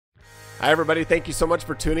Hi everybody, thank you so much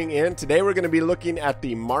for tuning in. Today we're going to be looking at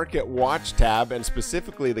the Market Watch tab and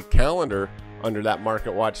specifically the calendar under that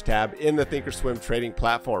Market Watch tab in the Thinkorswim trading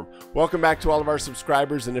platform. Welcome back to all of our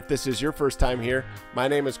subscribers, and if this is your first time here, my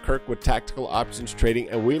name is Kirk with Tactical Options Trading,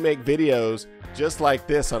 and we make videos just like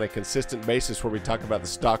this on a consistent basis where we talk about the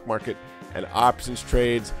stock market and options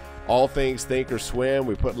trades, all things Thinkorswim.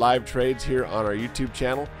 We put live trades here on our YouTube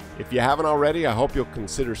channel. If you haven't already, I hope you'll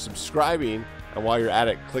consider subscribing. And while you're at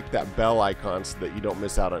it, click that bell icon so that you don't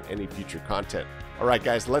miss out on any future content. All right,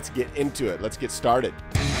 guys, let's get into it. Let's get started.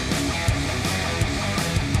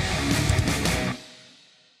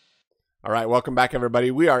 All right, welcome back,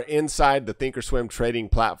 everybody. We are inside the Thinkorswim trading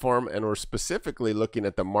platform, and we're specifically looking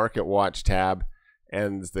at the Market Watch tab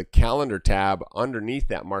and the calendar tab underneath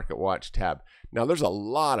that Market Watch tab. Now, there's a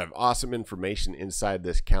lot of awesome information inside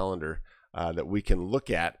this calendar that we can look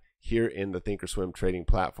at here in the Thinkorswim trading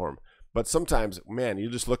platform. But sometimes, man, you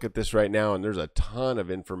just look at this right now and there's a ton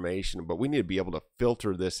of information, but we need to be able to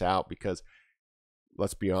filter this out because,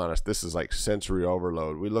 let's be honest, this is like sensory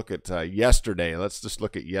overload. We look at yesterday. Let's just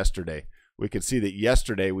look at yesterday. We could see that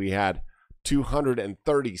yesterday we had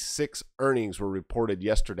 236 earnings were reported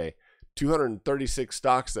yesterday. 236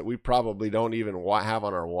 stocks that we probably don't even have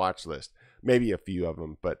on our watch list. Maybe a few of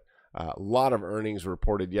them, but a lot of earnings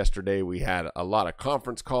reported yesterday. We had a lot of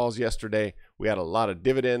conference calls yesterday. We had a lot of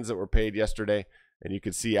dividends that were paid yesterday. And you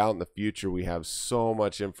can see out in the future, we have so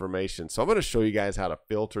much information. So I'm going to show you guys how to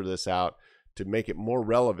filter this out to make it more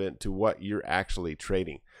relevant to what you're actually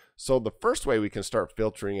trading. So the first way we can start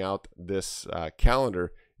filtering out this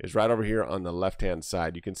calendar is right over here on the left-hand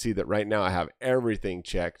side. You can see that right now I have everything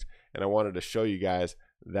checked. And I wanted to show you guys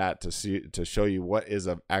that to show you what is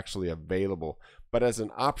actually available. But as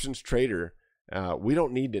an options trader, we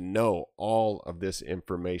don't need to know all of this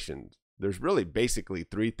information. There's really basically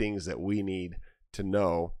three things that we need to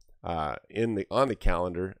know on the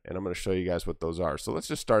calendar, and I'm going to show you guys what those are. So let's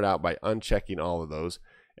just start out by unchecking all of those,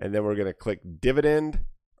 and then we're going to click dividend,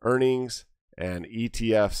 earnings, and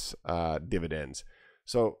ETFs dividends.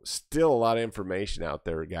 So still a lot of information out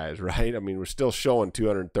there, guys, right? I mean, we're still showing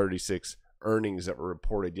 236 earnings that were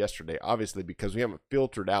reported yesterday, obviously because we haven't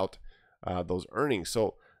filtered out those earnings.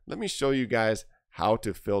 So let me show you guys how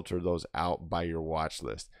to filter those out by your watch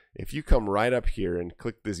list. If you come right up here and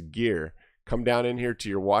click this gear, come down in here to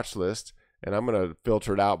your watch list, and I'm going to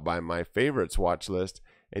filter it out by my favorites watch list.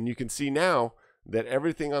 And you can see now that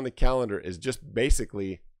everything on the calendar is just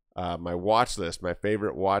basically my watch list, my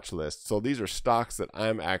favorite watch list. So these are stocks that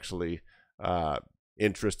I'm actually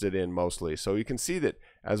interested in mostly. So you can see that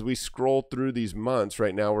as we scroll through these months,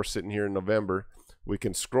 right now we're sitting here in November, we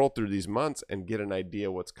can scroll through these months and get an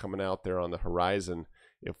idea what's coming out there on the horizon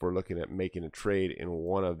if we're looking at making a trade in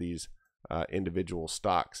one of these individual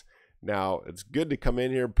stocks. Now, it's good to come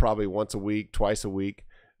in here probably once a week, twice a week,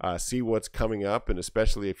 see what's coming up, and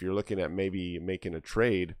especially if you're looking at maybe making a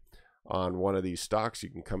trade on one of these stocks, you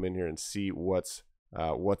can come in here and see what's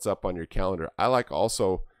up on your calendar. I like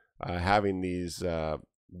also having these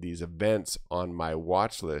events on my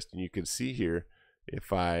watch list, and you can see here,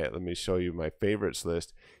 let me show you my favorites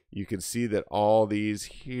list. You can see that all these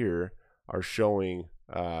here are showing,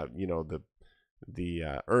 you know,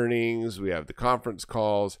 the earnings. We have the conference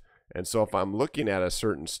calls, and so if I'm looking at a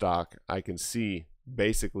certain stock, I can see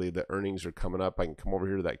basically the earnings are coming up. I can come over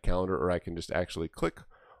here to that calendar, or I can just actually click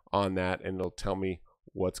on that, and it'll tell me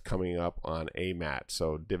what's coming up on AMAT.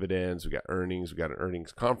 So dividends, we got earnings, we got an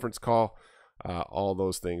earnings conference call, all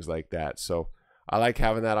those things like that. So I like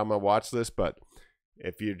having that on my watch list, but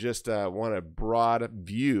if you just want a broad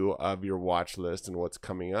view of your watch list and what's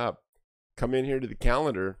coming up, come in here to the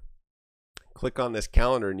calendar, click on this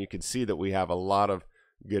calendar, and you can see that we have a lot of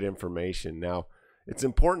good information. Now, it's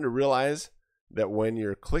important to realize that when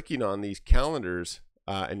you're clicking on these calendars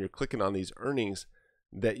and you're clicking on these earnings,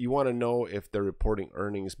 that you want to know if they're reporting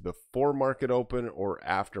earnings before market open or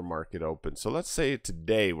after market open. So let's say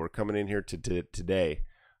today, we're coming in here to today.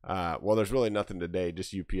 Well, there's really nothing today,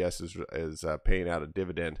 just UPS is paying out a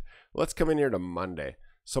dividend. Let's come in here to Monday.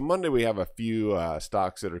 So Monday we have a few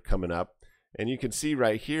stocks that are coming up, and you can see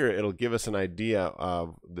right here it'll give us an idea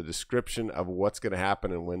of the description of what's going to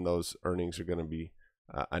happen and when those earnings are going to be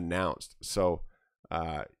announced. So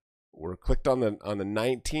we're clicked on the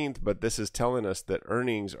 19th, but this is telling us that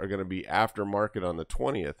earnings are going to be after market on the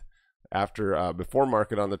 20th, before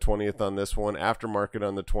market on the 20th on this one, after market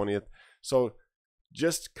on the 20th. So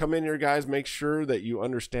just come in here, guys, make sure that you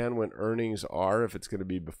understand when earnings are, if it's going to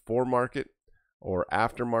be before market or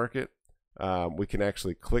after market. We can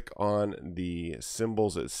actually click on the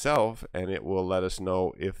symbols itself, and it will let us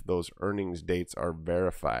know if those earnings dates are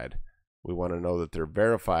verified. We want to know that they're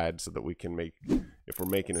verified so that we can make, if we're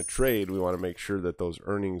making a trade, we want to make sure that those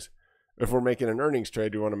earnings, if we're making an earnings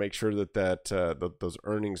trade, we want to make sure that those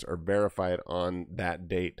earnings are verified on that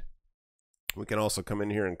date. We can also come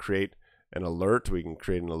in here and create an alert. We can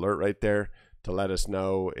create an alert right there to let us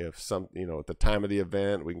know if at the time of the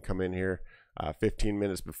event. We can come in here 15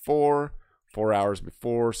 minutes before, 4 hours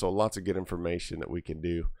before. So lots of good information that we can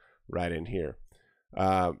do right in here.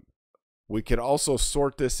 We could also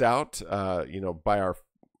sort this out, by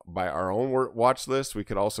our own watch list. We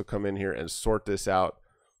could also come in here and sort this out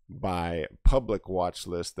by public watch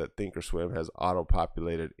list that Thinkorswim has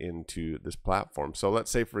auto-populated into this platform. So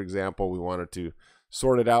let's say, for example, we wanted to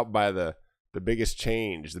sort it out by the biggest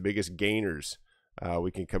change, the biggest gainers.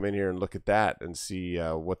 We can come in here and look at that and see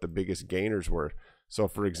what the biggest gainers were. So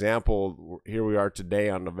for example, here we are today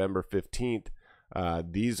on November 15th.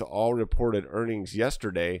 These all reported earnings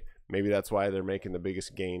yesterday. Maybe that's why they're making the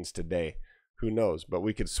biggest gains today. Who knows? But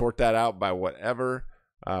we could sort that out by whatever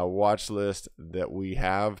watch list that we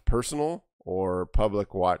have, personal or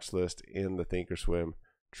public watch list in the Thinkorswim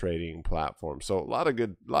trading platform. So a lot of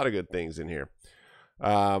good things in here.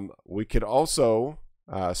 We could also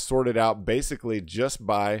sort it out basically just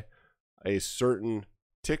by a certain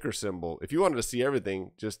ticker symbol. If you wanted to see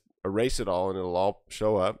everything, just erase it all and it'll all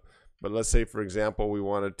show up. But let's say, for example, we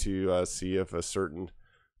wanted to see if a certain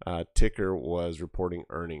ticker was reporting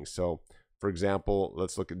earnings. So for example,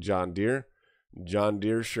 let's look at John Deere. John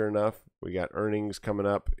Deere, sure enough, we got earnings coming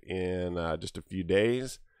up in just a few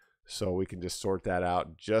days. So we can just sort that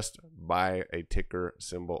out just by a ticker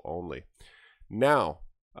symbol only. Now,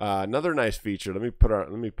 another nice feature. Let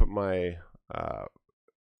me put my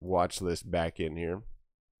watch list back in here.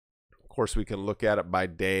 Of course, we can look at it by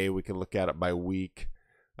day. We can look at it by week.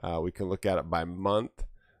 We can look at it by month.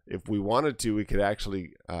 If we wanted to, we could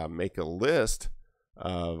actually make a list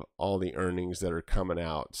of all the earnings that are coming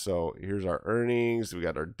out. So here's our earnings. We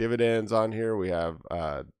got our dividends on here. We have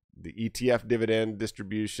the ETF dividend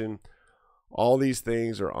distribution. All these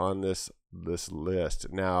things are on this list.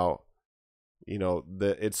 Now,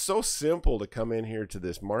 it's so simple to come in here to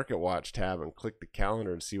this Market Watch tab and click the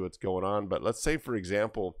calendar and see what's going on. But let's say, for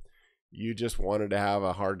example, you just wanted to have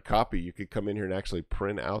a hard copy. You could come in here and actually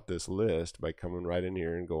print out this list by coming right in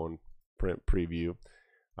here and going print preview.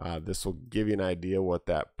 This will give you an idea what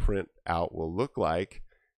that print out will look like.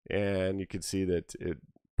 And you can see that it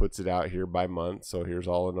puts it out here by month. So here's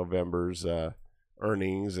all of November's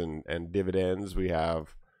earnings and dividends. We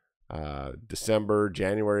have December,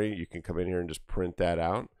 January. You can come in here and just print that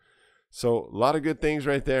out. So a lot of good things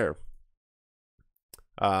right there.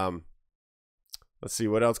 Let's see,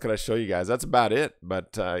 what else can I show you guys? That's about it.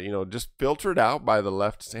 But just filter it out by the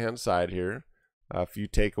left-hand side here. A few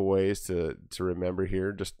takeaways to remember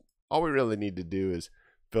here. Just all we really need to do is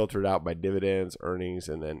filter it out by dividends, earnings,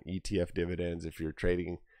 and then ETF dividends if you're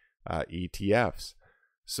trading ETFs.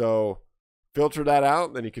 So filter that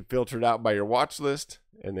out. Then you can filter it out by your watch list,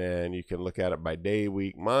 and then you can look at it by day,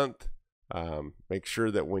 week, month. Make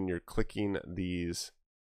sure that when you're clicking these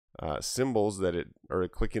symbols or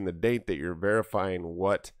clicking the date, that you're verifying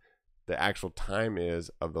what the actual time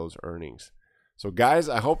is of those earnings. So guys,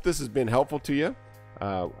 I hope this has been helpful to you.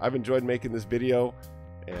 I've enjoyed making this video,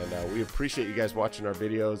 and we appreciate you guys watching our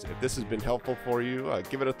videos. If this has been helpful for you,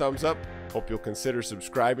 give it a thumbs up. Hope you'll consider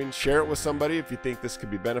subscribing. Share it with somebody if you think this could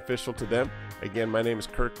be beneficial to them. Again, my name is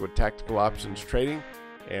Kirk with Tactical Options Trading,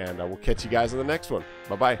 and we'll catch you guys on the next one.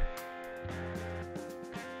 Bye-bye.